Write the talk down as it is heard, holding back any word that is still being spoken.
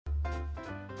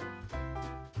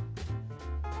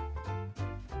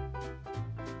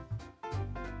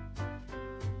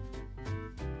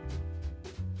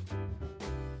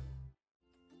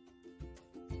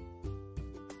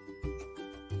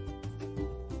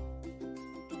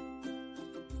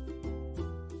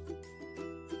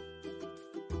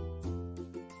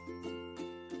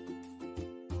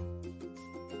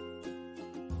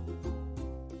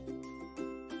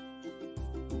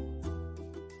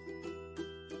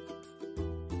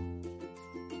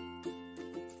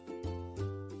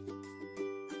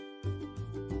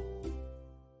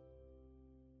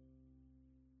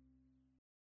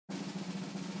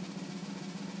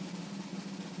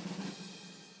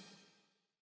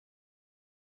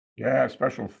Yeah,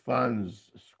 special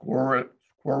funds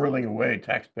squirreling away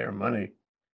taxpayer money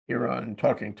here on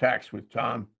Talking Tax with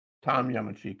Tom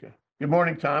Yamachika. Good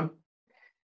morning, Tom.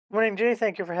 Morning, Jay.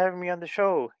 Thank you for having me on the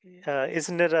show.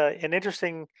 Isn't it an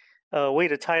interesting way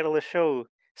to title a show,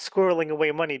 Squirreling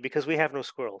Away Money, because we have no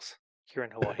squirrels here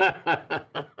in Hawaii.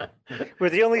 We're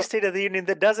the only state of the union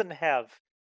that doesn't have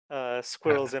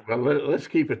squirrels in. Well, let's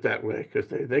keep it that way because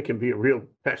they can be a real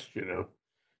pest, you know.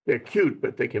 They're cute,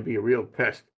 but they can be a real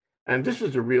pest. And this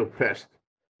is a real pest.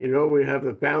 You know, we have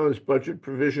a balanced budget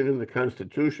provision in the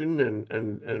Constitution,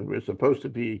 and we're supposed to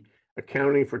be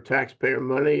accounting for taxpayer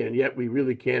money, and yet we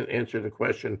really can't answer the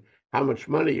question, how much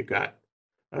money you got?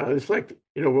 It's like,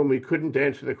 you know, when we couldn't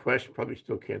answer the question, probably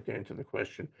still can't answer the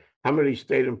question, how many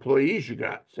state employees you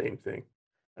got? Same thing.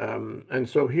 And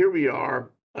so here we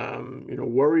are, you know,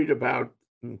 worried about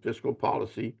fiscal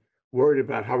policy, worried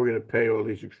about how we're going to pay all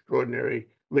these extraordinary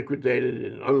liquidated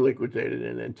and unliquidated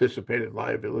and anticipated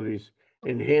liabilities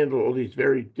and handle all these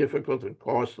very difficult and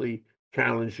costly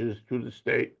challenges to the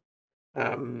state.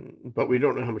 But we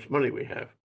don't know how much money we have.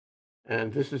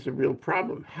 And this is a real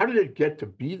problem. How did it get to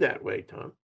be that way,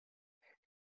 Tom?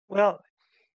 Well,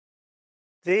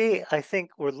 I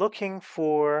think, were looking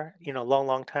for, a long,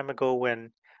 long time ago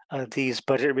when these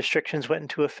budget restrictions went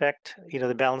into effect,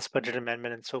 the balanced budget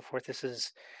amendment and so forth. This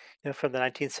is, from the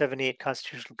 1978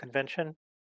 Constitutional Convention.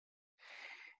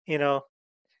 You know,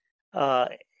 uh,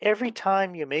 every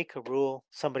time you make a rule,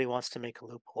 somebody wants to make a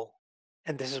loophole.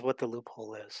 And this is what the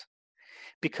loophole is.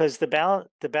 Because the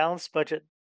balanced budget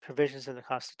provisions in the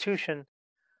Constitution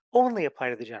only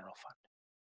apply to the general fund.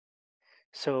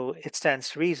 So it stands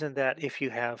to reason that if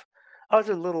you have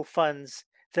other little funds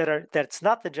that's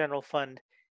not the general fund,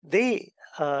 they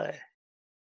uh,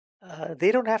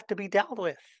 they don't have to be dealt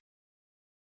with.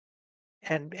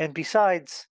 And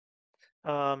besides,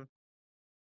 um,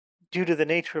 due to the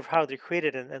nature of how they're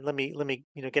created, and let me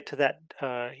get to that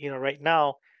right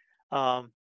now.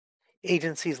 Um,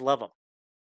 Agencies love them.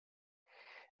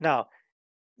 Now,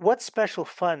 what special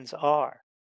funds are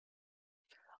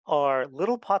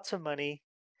little pots of money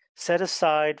set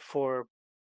aside for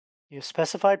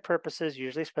specified purposes,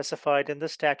 usually specified in the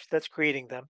statute that's creating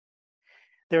them.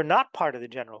 They're not part of the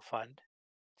general fund,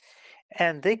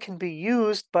 and they can be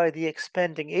used by the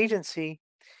expending agency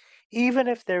even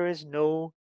if there is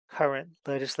no current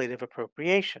legislative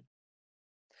appropriation.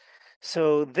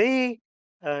 So they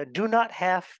do not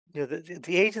have,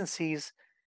 the agencies,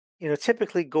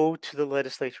 typically go to the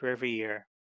legislature every year.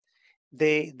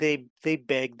 They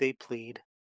beg, they plead,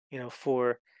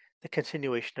 for the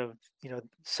continuation of,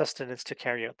 sustenance to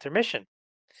carry out their mission.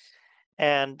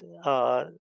 And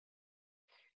our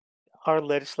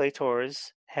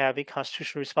legislators have a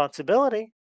constitutional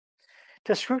responsibility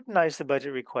to scrutinize the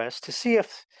budget request to see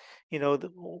if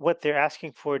what they're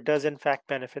asking for does in fact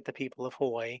benefit the people of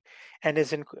Hawaii and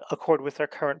is in accord with our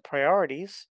current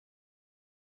priorities,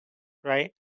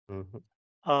 right? Mhm.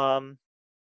 Um,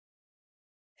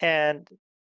 and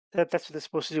that's what they're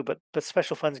supposed to do. But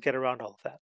special funds get around all of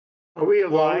that. Are we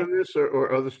alone Why? in this,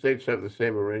 or other states have the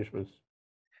same arrangements?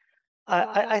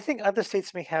 I think other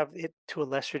states may have it to a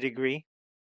lesser degree,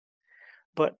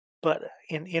 but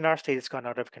in our state it's gone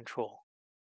out of control.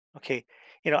 Okay,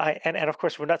 and of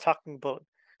course we're not talking about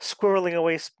squirreling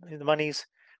away the monies.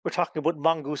 We're talking about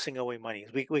mongoosing away monies.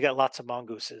 We got lots of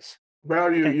mongooses.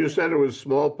 Well, you And you said it was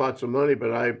small pots of money,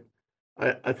 but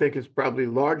I think it's probably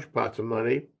large pots of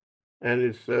money, and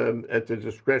it's at the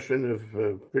discretion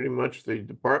of pretty much the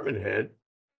department head,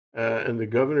 and the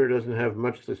governor doesn't have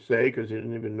much to say because he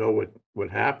didn't even know what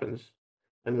happens,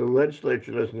 and the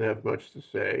legislature doesn't have much to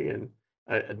say, and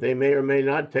they may or may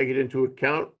not take it into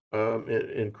account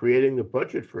in creating the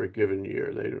budget for a given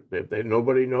year. They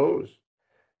nobody knows.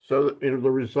 So you know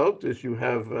the result is you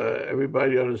have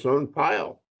everybody on his own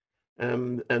pile.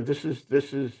 And this is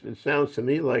it sounds to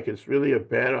me like it's really a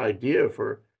bad idea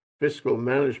for fiscal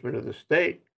management of the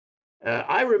state.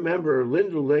 I remember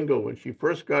Linda Lingle when she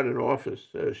first got in office.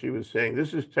 She was saying,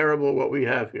 "This is terrible what we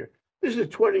have here." This is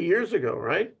 20 years ago,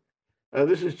 right?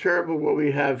 This is terrible what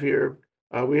we have here.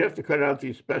 We have to cut out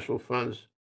these special funds.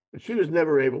 But she was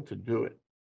never able to do it,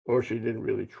 or she didn't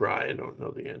really try. I don't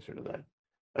know the answer to that.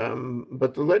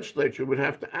 But the legislature would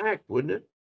have to act, wouldn't it?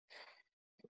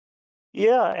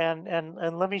 yeah,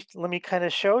 and let me kind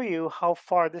of show you how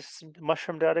far this is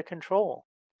mushroomed out of control.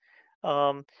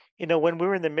 When we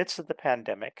were in the midst of the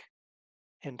pandemic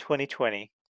in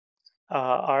 2020,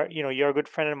 your good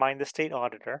friend of mine, the state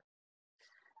auditor,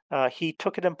 he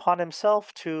took it upon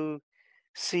himself to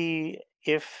see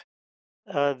if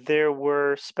there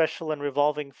were special and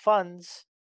revolving funds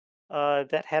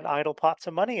that had idle pots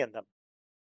of money in them.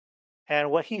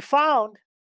 And what he found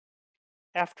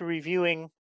after reviewing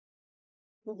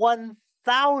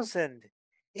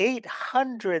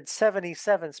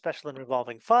 1,877 special and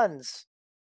revolving funds,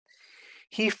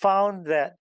 he found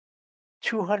that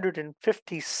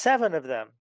 257 of them,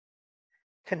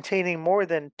 containing more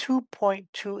than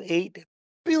 $2.28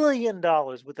 billion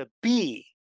with a B,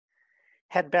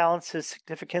 had balances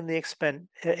significantly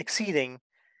exceeding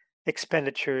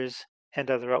expenditures and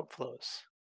other outflows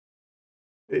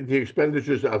The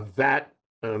expenditures of that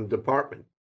department,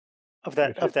 of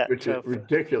that of that which is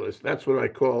ridiculous. That's what I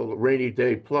call rainy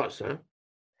day plus, huh?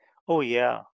 oh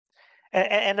yeah.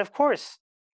 And of course,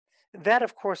 that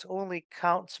of course only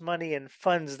counts money in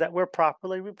funds that were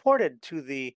properly reported to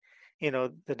the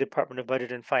Department of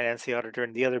Budget and Finance, the auditor,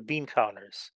 and the other bean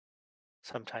counters.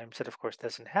 Sometimes it of course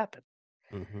doesn't happen.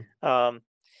 Hmm. um,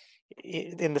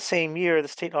 in the same year, the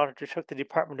state auditor took the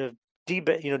Department of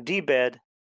DBED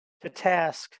to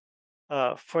task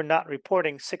for not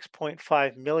reporting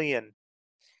 6.5 million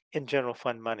in general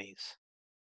fund monies.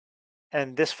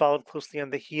 And this followed closely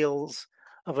on the heels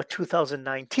of a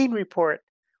 2019 report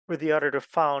where the auditor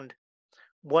found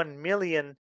 1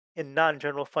 million in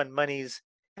non-general fund monies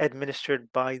administered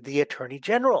by the Attorney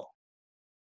General.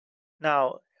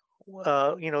 Now,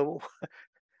 uh, you know,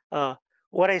 uh,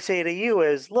 what I say to you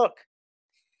is, look,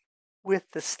 with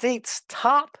the state's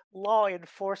top law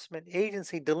enforcement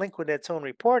agency delinquent in its own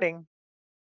reporting,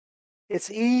 it's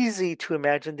easy to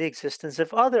imagine the existence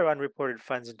of other unreported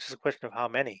funds. It's just a question of how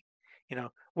many.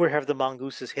 Where have the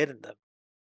mongooses hidden them?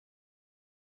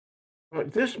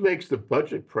 This makes the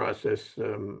budget process,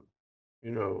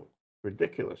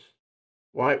 ridiculous.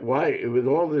 Why, with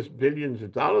all this billions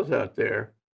of dollars out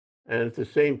there, and at the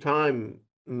same time,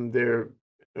 they're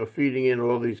feeding in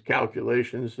all these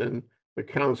calculations and the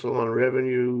Council on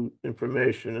Revenue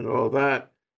information and all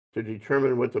that to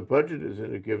determine what the budget is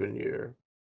in a given year,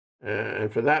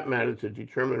 and for that matter, to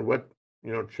determine what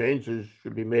changes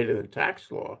should be made in the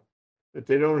tax law, that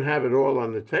they don't have it all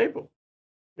on the table.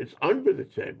 It's under the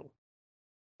table.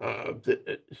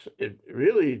 It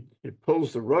really it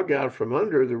pulls the rug out from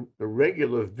under the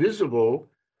regular visible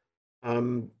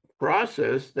um,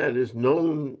 process that is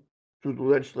known to the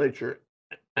legislature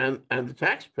and the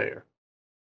taxpayer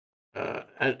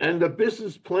and the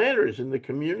business planners in the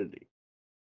community.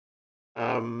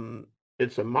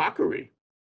 It's a mockery,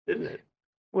 isn't it?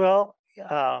 Well,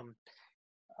 it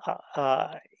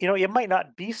might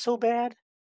not be so bad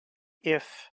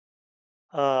if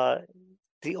uh,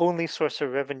 the only source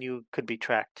of revenue could be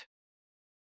tracked,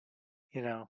 you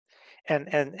know, and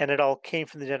it all came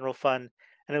from the general fund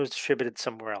and it was distributed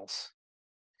somewhere else.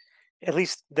 At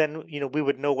least then, we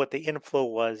would know what the inflow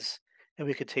was and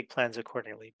we could take plans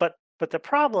accordingly. But the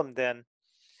problem then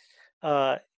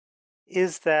uh,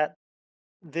 is that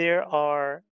there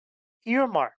are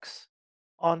earmarks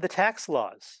on the tax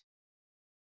laws,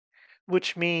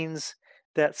 which means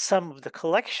that some of the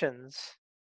collections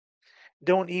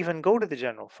don't even go to the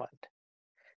general fund.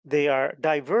 They are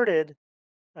diverted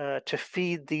to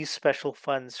feed these special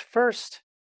funds first,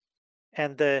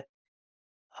 and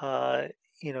uh,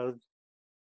 you know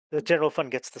the general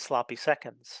fund gets the sloppy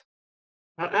seconds.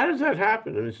 How does that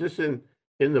happen? Is this in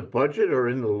the budget or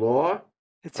in the law?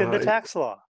 It's in the Uh, tax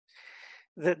law.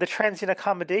 The transient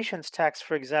accommodations tax,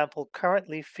 for example,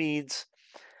 currently feeds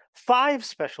 5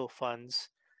 special funds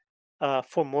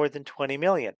for more than 20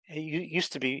 million. It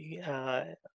used to be,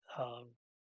 um,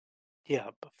 yeah,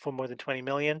 for more than 20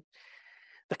 million.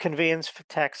 The conveyance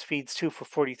tax feeds 2 for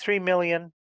 43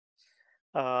 million.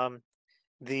 Um,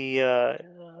 the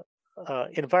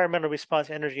environmental response,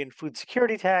 energy, and food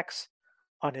security tax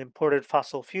on imported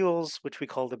fossil fuels, which we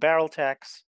call the barrel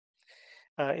tax,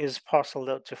 is parceled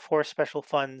out to 4 special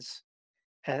funds.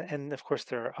 And of course,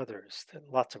 there are others,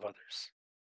 lots of others.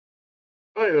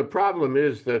 the problem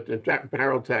is that the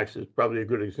barrel tax is probably a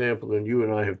good example, and you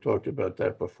and I have talked about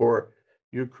that before.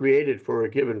 You create it for a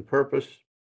given purpose,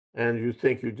 and you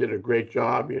think you did a great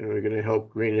job. You're going to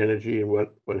help green energy and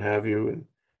what have you,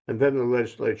 and then the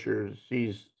legislature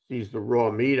sees the raw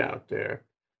meat out there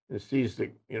and sees the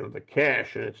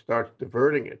cash, and it starts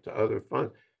diverting it to other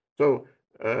funds, so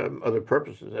other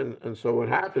purposes, and so what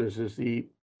happens is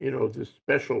this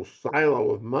special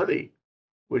silo of money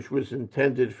which was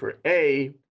intended for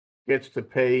A, gets to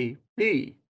pay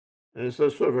B. And it's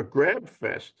a sort of a grab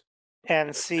fest.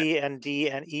 And C and D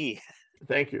and E.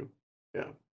 Thank you.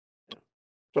 Yeah.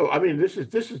 So I mean, this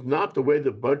is not the way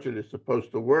the budget is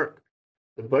supposed to work.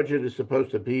 The budget is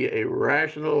supposed to be a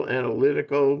rational,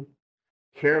 analytical,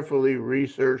 carefully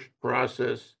researched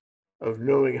process of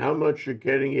knowing how much you're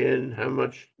getting in, how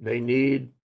much they need,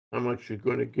 how much you're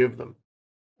going to give them.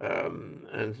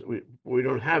 And we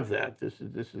don't have that. This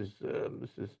is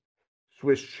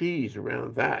Swiss cheese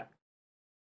around that.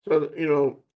 So,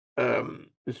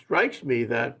 it strikes me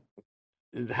that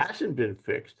it hasn't been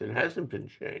fixed, it hasn't been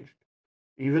changed,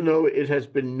 even though it has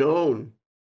been known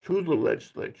to the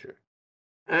legislature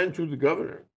and to the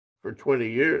governor for 20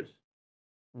 years.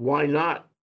 Why not?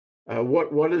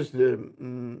 What is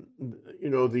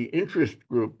the interest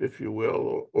group, if you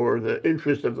will, or the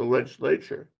interest of the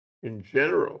legislature in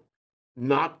general,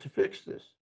 not to fix this?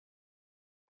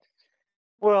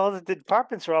 Well, the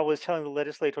departments are always telling the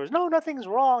legislators, "No, nothing's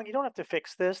wrong. You don't have to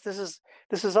fix this. This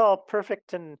is all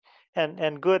perfect and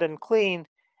good and clean."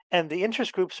 And the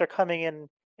interest groups are coming in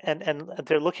and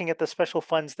they're looking at the special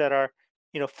funds that are,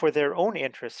 for their own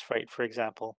interests, right? For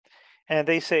example, and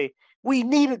they say, "We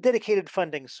need a dedicated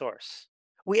funding source.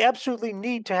 We absolutely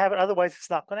need to have it, otherwise it's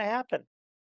not going to happen."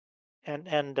 And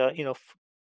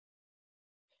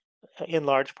in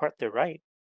large part, they're right.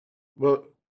 Well,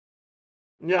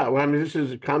 yeah, well, I mean, this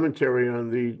is a commentary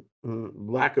on the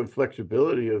lack of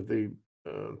flexibility of the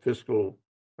fiscal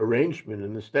arrangement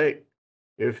in the state.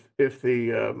 If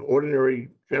the ordinary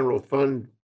general fund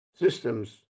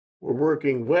systems were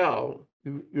working well,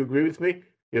 you agree with me?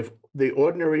 If the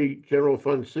ordinary general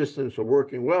fund systems are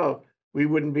working well, we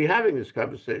wouldn't be having this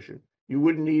conversation. You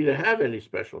wouldn't need to have any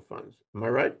special funds. Am I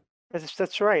right?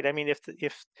 That's right. I mean, if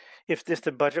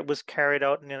the budget was carried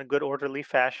out in a good orderly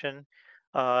fashion,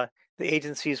 uh, the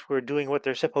agencies were doing what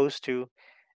they're supposed to.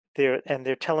 They're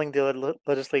telling the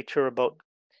legislature about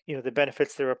the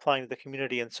benefits they're applying to the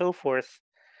community and so forth.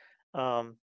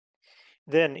 Um,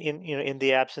 then in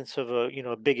the absence of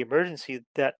a big emergency,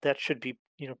 that should be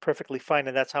perfectly fine,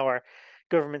 and that's how our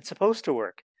government's supposed to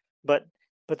work. But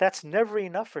but that's never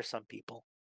enough for some people.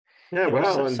 Yeah, So,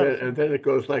 well, and some then it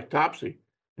goes like Topsy.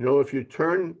 If you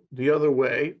turn the other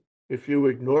way, if you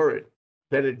ignore it,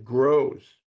 then it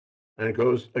grows and it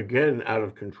goes again out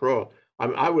of control.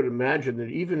 I would imagine that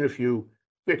even if you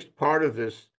fixed part of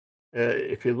this,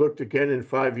 if you looked again in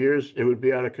 5 years, it would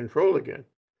be out of control again.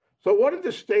 So, what did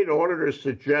the state auditor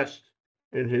suggest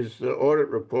in his audit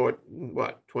report?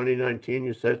 What 2019?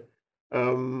 You said.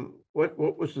 What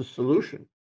was the solution?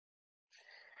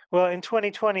 Well, in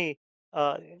 2020,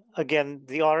 uh, again,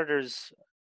 the auditor's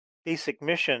basic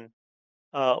mission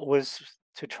was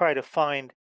to try to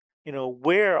find,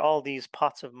 where all these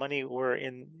pots of money were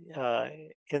in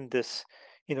this,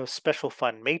 special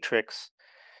fund matrix,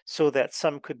 so that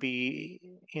some could be,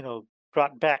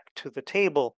 brought back to the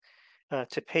table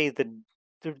to pay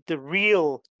the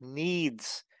real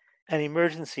needs and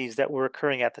emergencies that were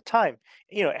occurring at the time.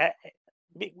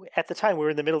 At the time we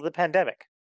were in the middle of the pandemic.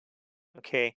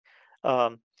 Okay,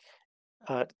 um,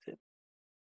 uh,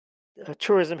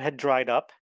 tourism had dried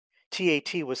up.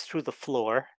 TAT was through the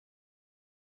floor,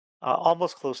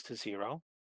 almost close to zero,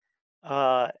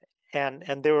 uh,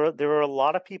 and there were a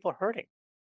lot of people hurting.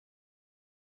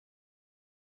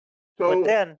 But So,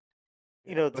 then,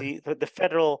 yeah,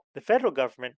 the federal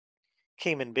government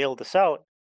came and bailed us out,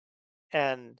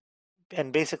 and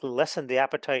basically lessened the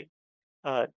appetite,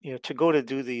 to go to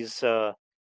do these,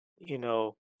 you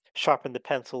know, sharpen the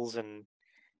pencils and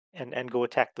go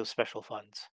attack those special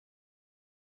funds.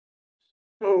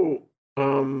 So,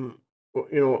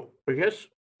 I guess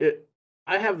it.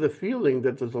 I have the feeling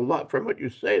that there's a lot, from what you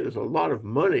say, there's a lot of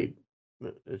money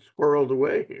that's squirreled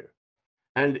away here.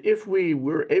 And if we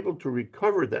were able to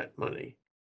recover that money,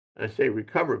 I say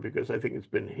recover because I think it's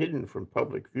been hidden from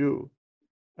public view.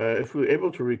 If we were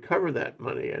able to recover that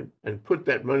money and put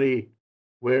that money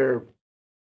where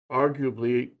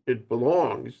arguably it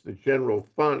belongs, the general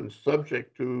fund,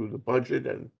 subject to the budget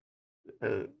and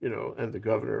the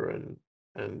governor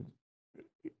and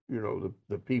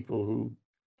the people who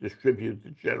distribute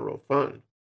the general fund,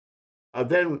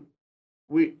 then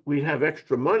we have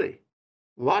extra money,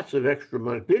 lots of extra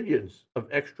money, billions of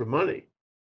extra money,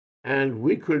 and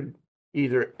we could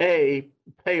either A,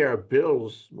 pay our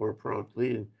bills more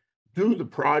promptly and do the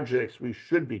projects we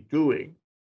should be doing,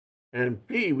 and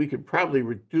B, we could probably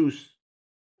reduce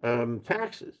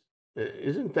taxes.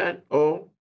 Isn't that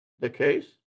all the case?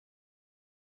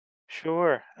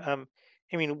 Sure. I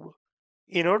mean,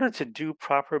 in order to do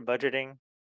proper budgeting,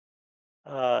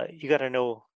 you got to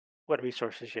know what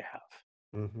resources you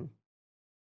have. Hmm.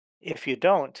 If you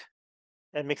don't,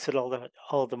 that makes it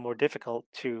all the more difficult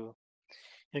to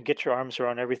get your arms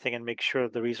around everything and make sure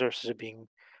the resources are being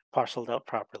parceled out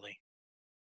properly.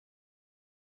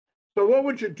 So what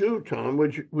would you do, Tom?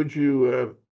 Would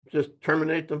you just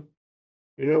terminate them?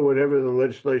 Whatever the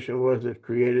legislation was that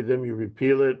created them, you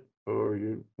repeal it or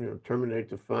you terminate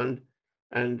the fund,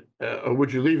 and or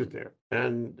would you leave it there?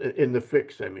 And in the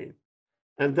fix, I mean.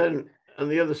 And then on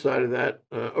the other side of that,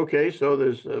 okay, so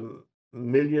there's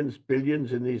millions,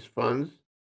 billions in these funds.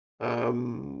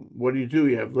 What do?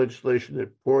 You have legislation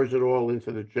that pours it all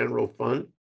into the general fund.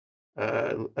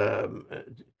 Uh, um, uh,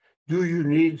 do you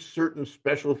need certain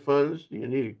special funds? Do you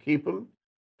need to keep them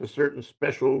for certain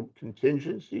special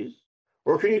contingencies?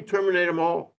 Or can you terminate them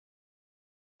all?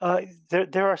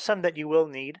 There are some that you will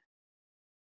need.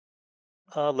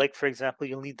 Like for example,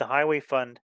 you'll need the highway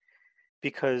fund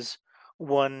because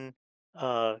one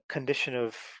condition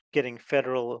of getting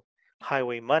federal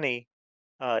highway money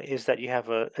is that you have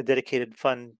a dedicated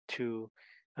fund to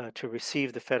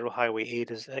receive the federal highway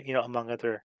aid, as among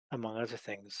other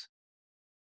things.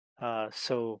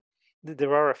 So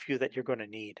there are a few that you're going to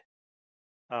need,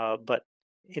 but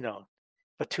you know,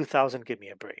 but 2,000, give me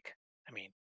a break. I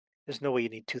mean, there's no way you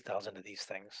need 2,000 of these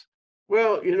things.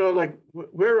 Well, like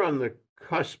we're on the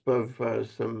cusp of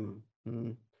some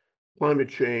climate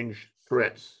change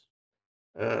threats.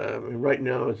 And right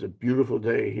now it's a beautiful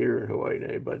day here in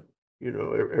Hawaii, but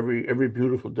every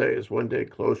beautiful day is one day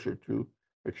closer to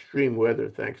extreme weather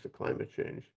thanks to climate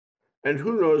change. And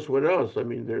who knows what else? I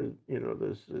mean,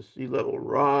 there's the sea level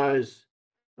rise.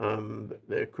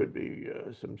 There could be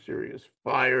some serious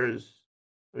fires.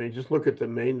 I mean, just look at the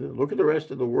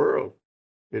rest of the world.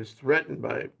 It's threatened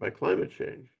by climate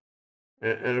change.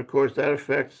 And of course, that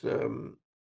affects,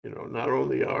 not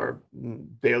only our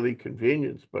daily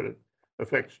convenience, but it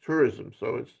affects tourism.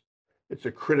 So it's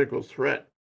a critical threat.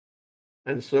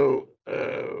 And so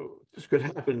this could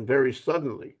happen very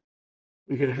suddenly.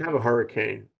 We could have a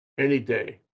hurricane any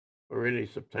day or any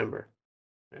September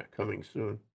coming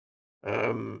soon.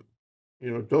 Um,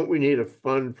 don't we need a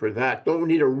fund for that? Don't we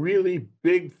need a really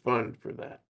big fund for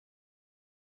that?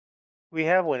 We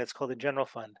have one. It's called the general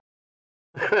fund.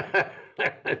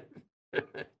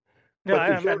 No,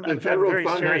 But the I'm general very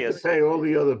fund has to serious. pay all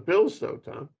the other bills, though,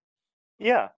 Tom.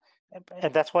 Yeah,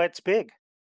 and that's why it's big.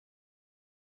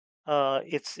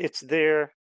 It's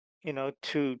there,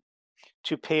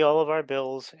 to pay all of our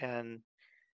bills and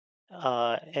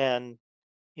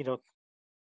you know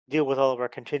deal with all of our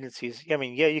contingencies. I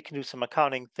mean, yeah, you can do some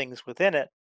accounting things within it,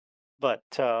 but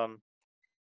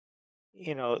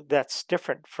that's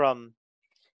different from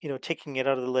taking it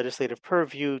out of the legislative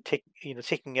purview,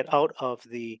 taking it out of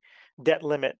the debt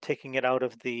limit, taking it out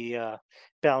of the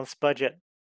balanced budget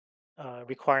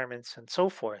requirements, and so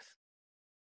forth.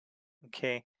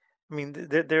 Okay, I mean,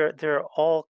 there are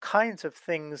all kinds of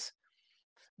things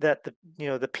that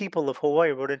the people of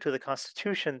Hawaii wrote into the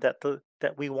Constitution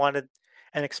that we wanted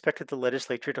and expected the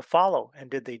legislature to follow.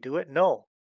 And did they do it? No.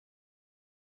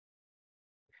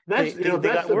 That's They that's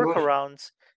got the most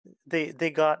workarounds.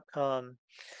 They got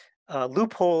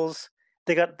loopholes.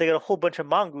 They got a whole bunch of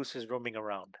mongooses roaming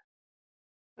around.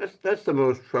 that's the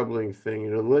most troubling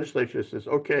thing. The legislature says,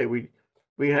 okay, we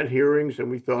had hearings and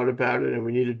we thought about it and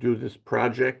we need to do this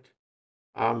project.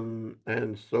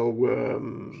 And so we're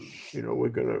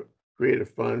going to create a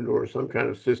fund or some kind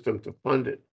of system to fund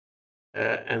it.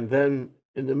 And then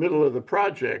in the middle of the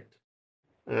project,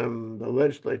 the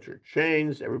legislature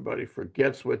changed. Everybody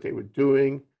forgets what they were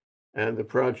doing, and the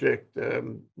project,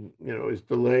 is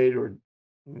delayed or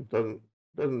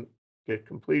doesn't get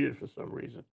completed for some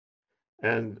reason,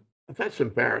 and that's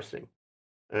embarrassing.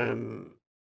 Um,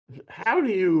 how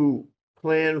do you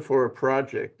plan for a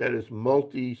project that is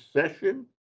multi-session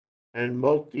and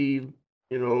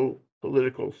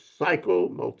political cycle,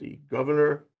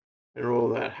 multi-governor, and all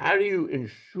that? How do you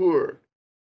ensure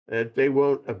that they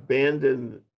won't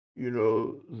abandon,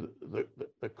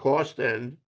 the cost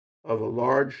end of a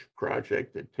large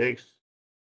project that takes,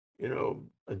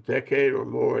 a decade or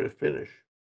more to finish?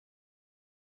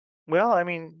 Well, I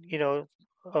mean,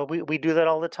 we do that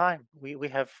all the time. We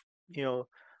have you know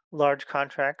large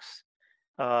contracts.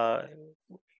 Uh,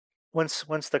 once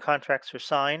the contracts are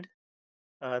signed,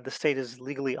 the state is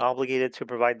legally obligated to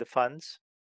provide the funds.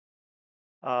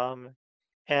 Um,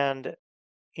 and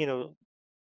you know,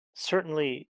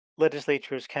 certainly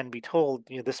legislatures can be told,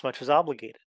 this much is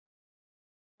obligated.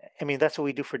 I mean, that's what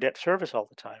we do for debt service all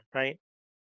the time, right?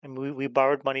 And we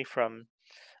borrowed money from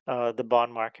the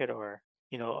bond market or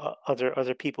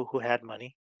other people who had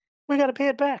money. We got to pay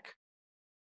it back.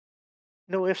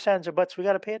 No ifs, ands, or buts. We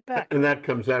got to pay it back. And that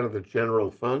comes out of the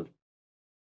general fund?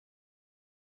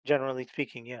 Generally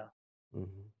speaking, yeah.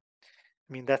 Mhm.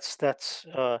 I mean, that's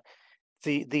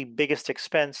the biggest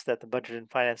expense that the Budget and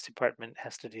Finance Department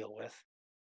has to deal with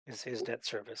is debt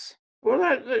service. Well,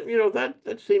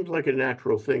 that seems like a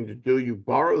natural thing to do. You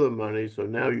borrow the money, so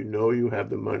now you have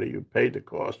the money, you paid the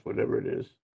cost, whatever it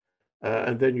is,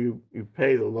 and then you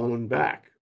pay the loan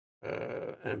back.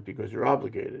 and because you're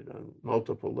obligated on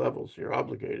multiple levels, you're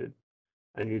obligated,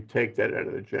 and you take that out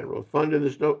of the general fund, and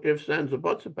there's no ifs, ands, or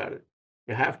buts about it.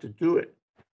 You have to do it.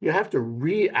 You have to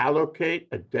reallocate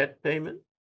a debt payment.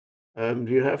 Do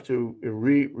you have to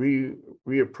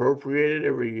reappropriate it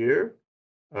every year,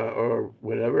 or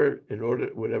whatever, in order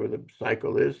whatever the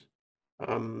cycle is,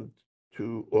 um,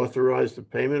 to authorize the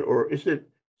payment, or is it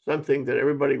something that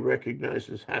everybody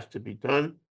recognizes has to be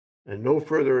done, and no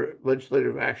further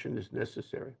legislative action is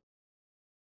necessary?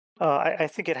 I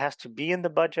think it has to be in the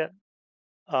budget,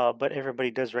 but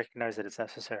everybody does recognize that it's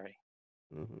necessary.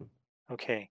 Mhm.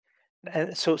 Okay.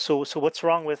 And so what's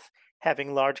wrong with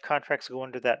having large contracts go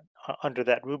under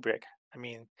that rubric? I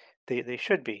mean, they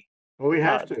should be. Well, we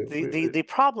have to. The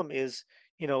problem is,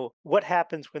 what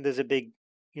happens when there's a big,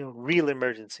 real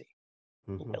emergency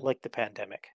Mhm. like the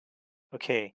pandemic?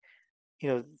 Okay, you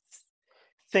know,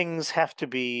 things have to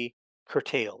be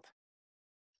curtailed,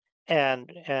 and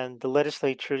the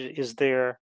legislature is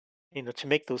there, to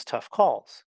make those tough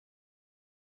calls,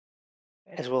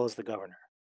 as well as the governor.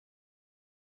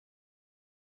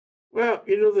 Well,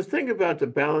 the thing about the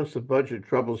balance of budget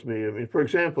troubles me. I mean, for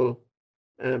example,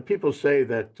 people say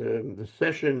that the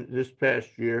session this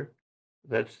past year,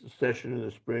 that's the session in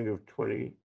the spring of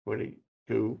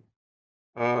 2022,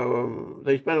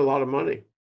 they spent a lot of money.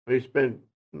 They spent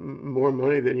more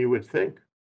money than you would think.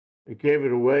 They gave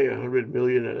it away 100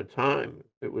 million at a time.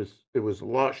 It was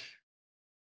lush.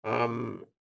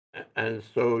 And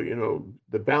so,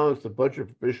 the balance, the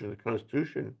budget provision of the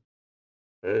Constitution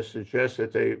suggests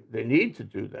that they need to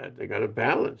do that. They got to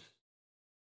balance.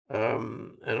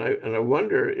 And I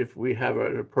wonder if we have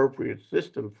an appropriate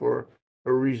system for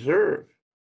a reserve.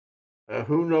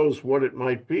 Who knows what it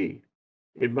might be?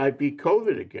 It might be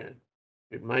COVID again.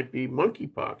 It might be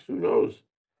monkeypox. Who knows?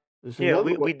 There's Yeah,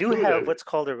 another one we do too have that, what's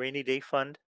called a rainy day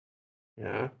fund.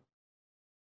 yeah,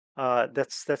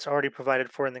 That's already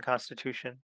provided for in the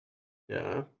Constitution.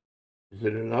 yeah. Is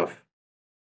it enough?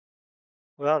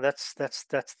 Well, that's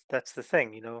the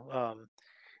thing,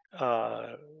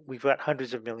 we've got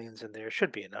hundreds of millions in there.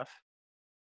 Should be enough.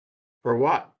 For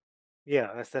what?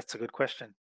 Yeah, that's a good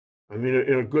question. I mean,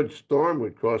 a good storm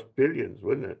would cost billions,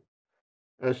 wouldn't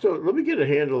it? So let me get a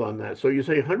handle on that. So you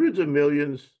say hundreds of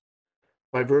millions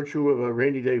by virtue of a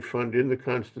rainy day fund in the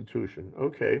Constitution.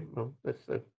 Okay, well, that's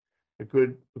a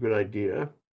good idea.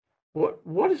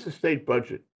 What is the state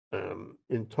budget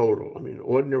in total? I mean,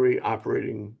 ordinary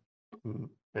operating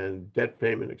and debt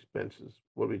payment expenses.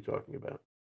 What are we talking about?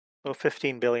 Well,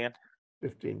 15 billion.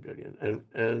 15 billion.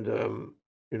 And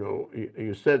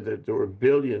you said that there were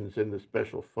billions in the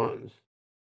special funds.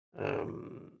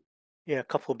 Um, Yeah, a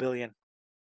couple billion.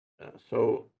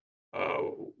 so, uh,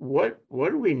 what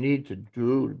do we need to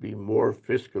do to be more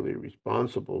fiscally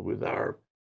responsible with our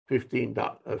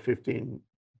 $15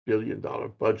 billion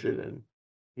budget, and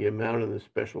the amount of the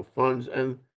special funds,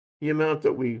 and the amount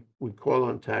that we call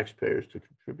on taxpayers to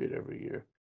contribute every year?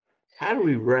 How do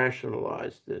we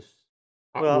rationalize this?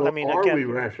 Well, I Well, mean, are we again,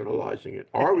 rationalizing it?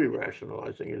 Are we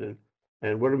rationalizing it?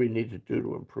 And what do we need to do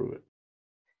to improve it?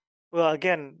 well,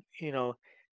 again,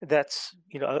 that's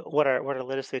what our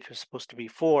legislature is supposed to be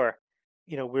for.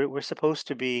 We're supposed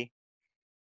to be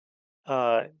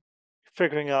uh,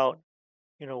 figuring out,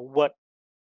 what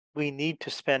we need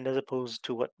to spend as opposed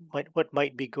to what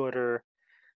might be good, or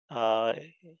uh,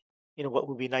 what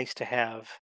would be nice to have,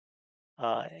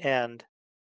 and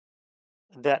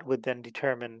that would then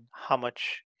determine how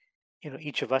much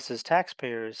each of us as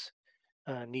taxpayers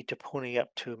need to pony up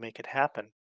to make it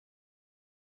happen.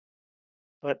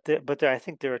 But I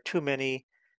think there are too many,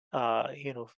 uh,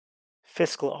 you know,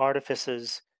 fiscal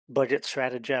artifices, budget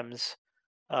stratagems,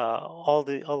 all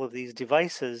of these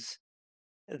devices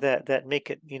that make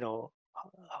it,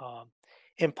 um,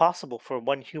 impossible for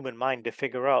one human mind to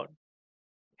figure out,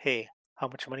 hey, how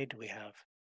much money do we have?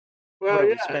 What Well, are we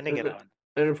yeah, spending it on?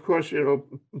 and of course,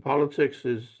 politics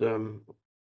is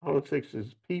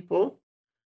people.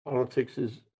 Politics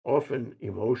is often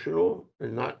emotional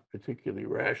and not particularly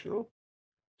rational.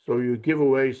 So you give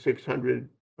away $600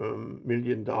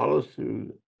 million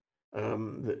to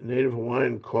the Native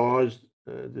Hawaiian cause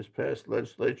this past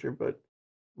legislature, but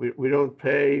we don't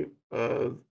pay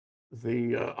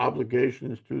the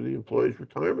obligations to the employees'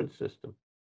 retirement system.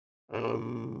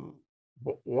 Um,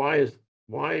 why is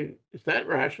that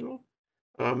rational?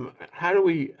 How do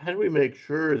we make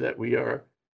sure that we are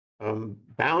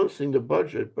balancing the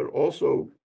budget, but also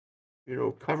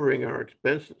covering our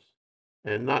expenses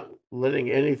and not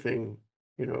letting anything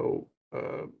you know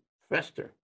uh,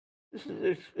 fester? This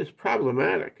is it's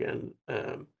problematic, and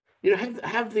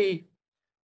have the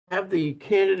have the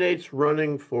candidates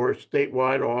running for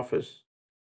statewide office,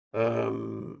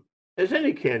 um, has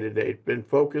any candidate been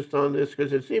focused on this?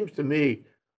 Because it seems to me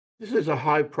this is a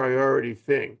high priority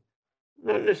thing.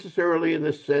 Not necessarily in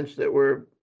the sense that we're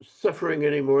suffering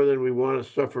any more than we want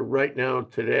to suffer right now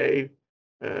today,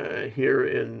 here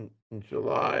in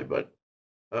July, but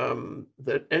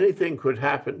that anything could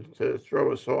happen to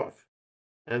throw us off,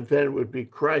 and then it would be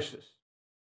crisis.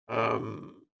 Are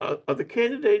the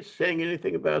candidates saying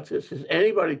anything about this? Is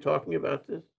anybody talking about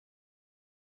this?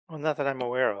 Well, not that I'm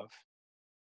aware of.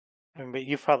 I mean, but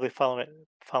you've probably following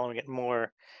it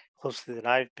more closely than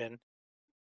I've been.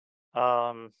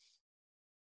 Um,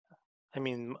 I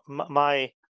mean,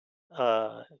 my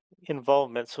uh,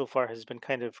 involvement so far has been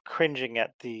kind of cringing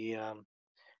at the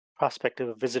prospect of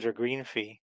a visitor green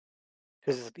fee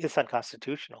because it's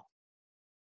unconstitutional,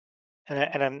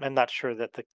 and I'm not sure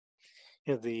that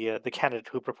the candidate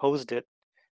who proposed it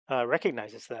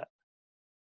recognizes that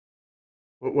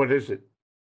What is it?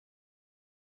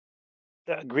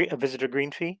 a visitor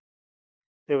green fee.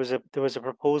 There was a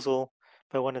proposal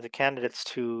by one of the candidates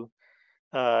to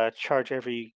charge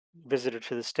every visitor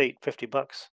to the state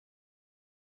 $50,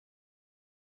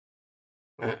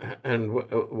 And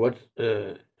what's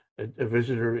a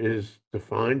visitor is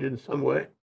defined in some way?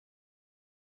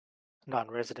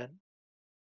 non-resident.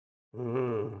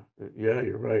 Yeah,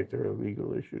 you're right. There are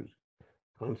legal issues,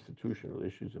 constitutional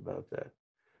issues about that.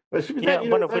 But see, Yeah, that,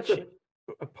 one of that's which.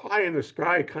 a pie in the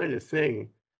sky kind of thing.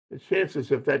 The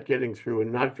chances of that getting through are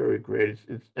not very great.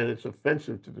 And it's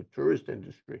offensive to the tourist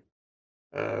industry.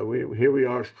 We here we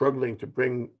are struggling to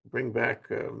bring back,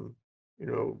 you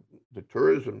know, the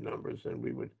tourism numbers, and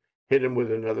we would hit them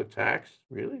with another tax.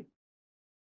 Really?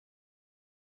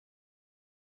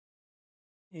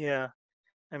 Yeah,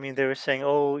 I mean, they were saying,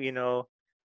 oh,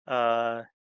 uh,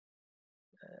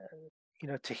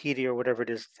 Tahiti or whatever it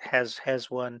is has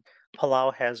one,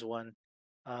 Palau has one.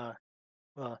 Uh,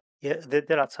 well, yeah, they're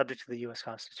not subject to the U.S.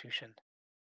 Constitution.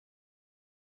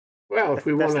 Well, if That's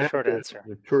we that's want to the have short answer.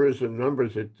 the tourism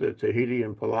numbers that Tahiti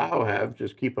and Palau have,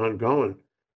 just keep on going,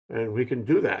 and we can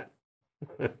do that.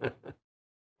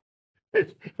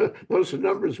 Those are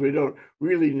numbers we don't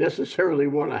really necessarily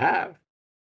want to have.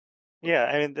 Yeah,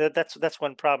 I mean that's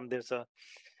one problem. There's a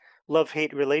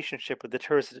love-hate relationship with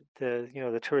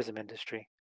the tourism industry.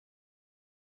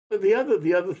 But the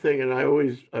other thing, and I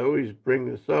always bring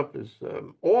this up, is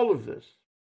all of this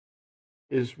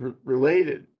is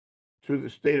related to the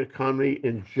state economy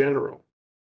in general,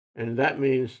 and that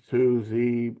means to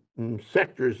the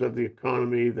sectors of the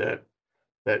economy that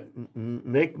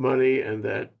make money and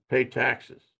that pay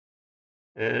taxes.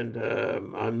 And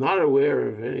I'm not aware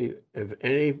of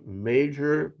any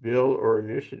major bill or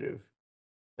initiative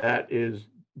that is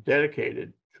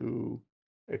dedicated to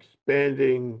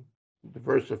expanding,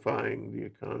 diversifying the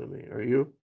economy. Are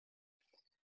you?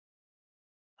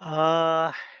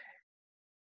 Uh,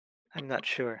 I'm not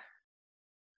sure.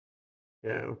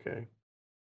 Yeah, okay.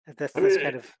 That's I that's mean,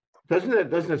 kind of.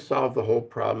 doesn't it solve the whole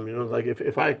problem? You know, like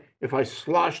if I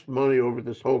sloshed money over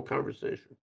this whole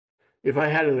conversation, if I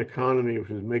had an economy which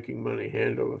was making money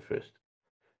hand over fist,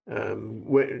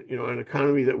 you know, an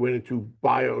economy that went into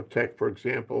biotech, for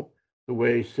example, the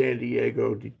way San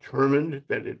Diego determined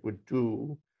that it would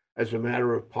do as a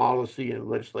matter of policy and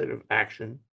legislative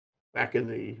action back in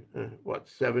the what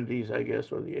 70s, I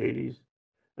guess, or the 80s,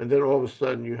 and then all of a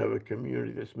sudden you have a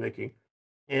community that's making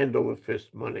hand over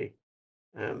fist money.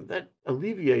 That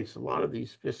alleviates a lot of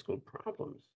these fiscal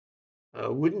problems.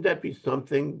 Wouldn't that be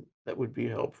something that would be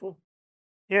helpful?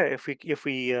 Yeah, if we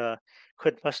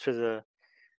could muster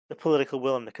the political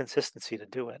will and the consistency to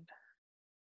do it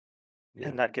Yeah.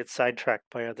 and not get sidetracked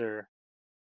by other,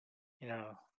 you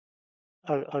know,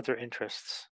 other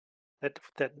interests that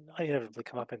inevitably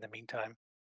come up in the meantime.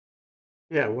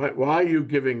 Yeah, why are you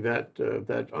giving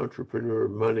that entrepreneur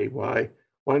money? Why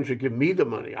don't you give me the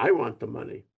money? I want the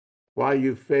money. Why are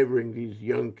you favoring these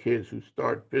young kids who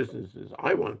start businesses?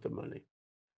 I want the money.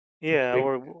 Yeah, Okay.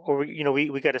 or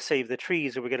we got to save the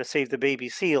trees, or we got to save the baby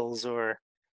seals, or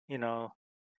you know,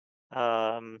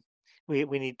 um, we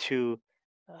need to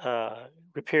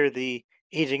repair the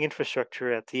aging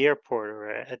infrastructure at the airport or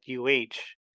at UH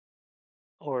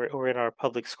or in our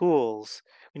public schools.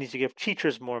 We need to give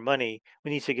teachers more money.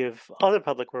 We need to give other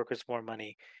public workers more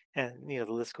money, and the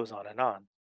list goes on and on.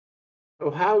 So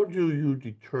how do you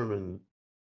determine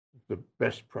the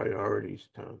best priorities,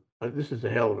 Tom? This is a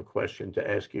hell of a question to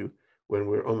ask you when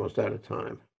we're almost out of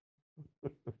time.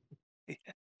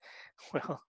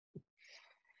 Well,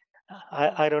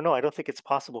 I don't know. I don't think it's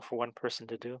possible for one person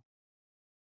to do. To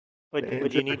But answer you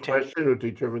the need to. question or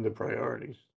determine the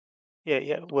priorities? Yeah,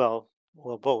 yeah. Well,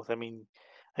 Well, both. I mean,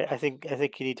 I think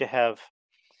you need to have,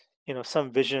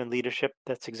 some vision and leadership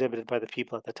that's exhibited by the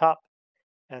people at the top,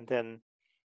 and then,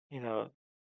 you know,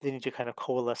 they need to kind of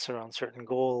coalesce around certain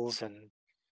goals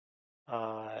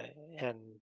uh, and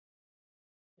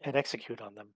and execute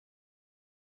on them.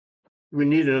 We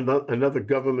need another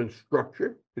government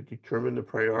structure to determine the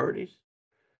priorities.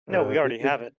 No, we already It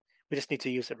have it. We just need to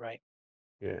use it right.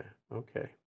 yeah, okay.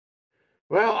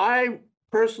 Well, I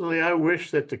personally, I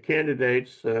wish that the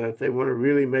candidates, if they want to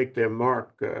really make their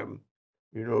mark,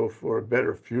 for a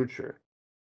better future,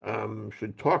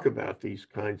 should talk about these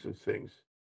kinds of things.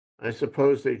 I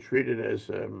suppose they treat it as,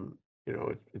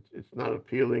 it's not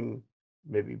appealing,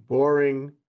 maybe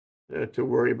boring to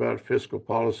worry about fiscal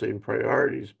policy and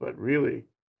priorities, but really,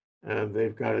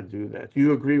 they've got to do that. Do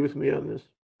you agree with me on this?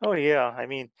 Oh yeah, I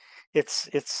mean, it's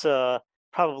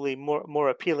probably more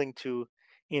appealing to,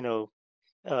 you know,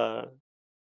 uh,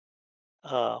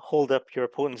 hold up your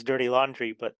opponent's dirty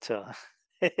laundry, but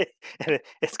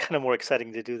it's kind of more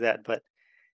exciting to do that.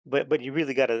 But you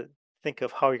really got to think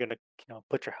of how you're going to,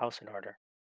 put your house in order.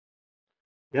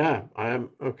 Yeah, I'm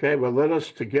okay. Well, let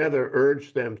us together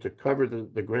urge them to cover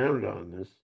the ground on this,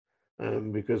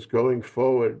 because going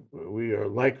forward, we are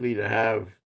likely to have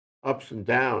ups and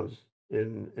downs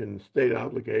in state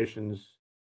obligations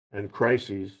and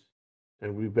crises,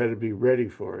 and we better be ready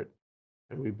for it.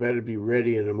 And we better be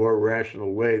ready in a more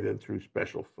rational way than through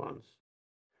special funds.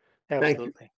 Thank you.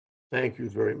 Absolutely. Thank you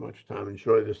very much, Tom.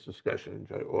 Enjoy this discussion.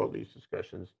 Enjoy all these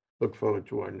discussions. Look forward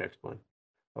to our next one.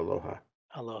 Aloha.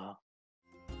 Aloha.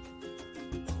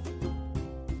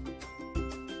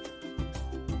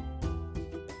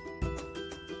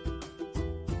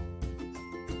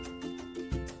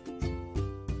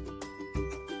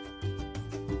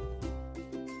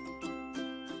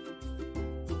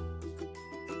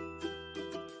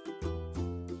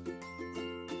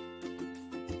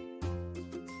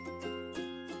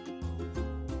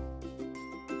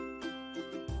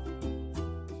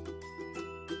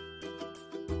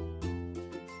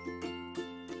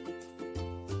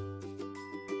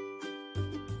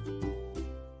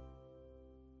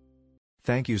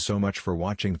 Thank you so much for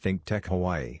watching Think Tech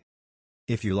Hawaii.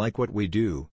 If you like what we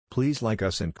do, please like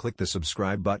us and click the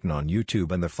subscribe button on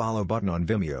YouTube and the follow button on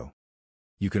Vimeo.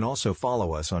 You can also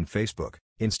follow us on Facebook,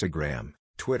 Instagram,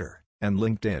 Twitter, and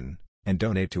LinkedIn, and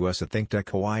donate to us at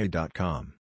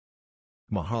thinktechhawaii.com.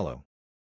 Mahalo.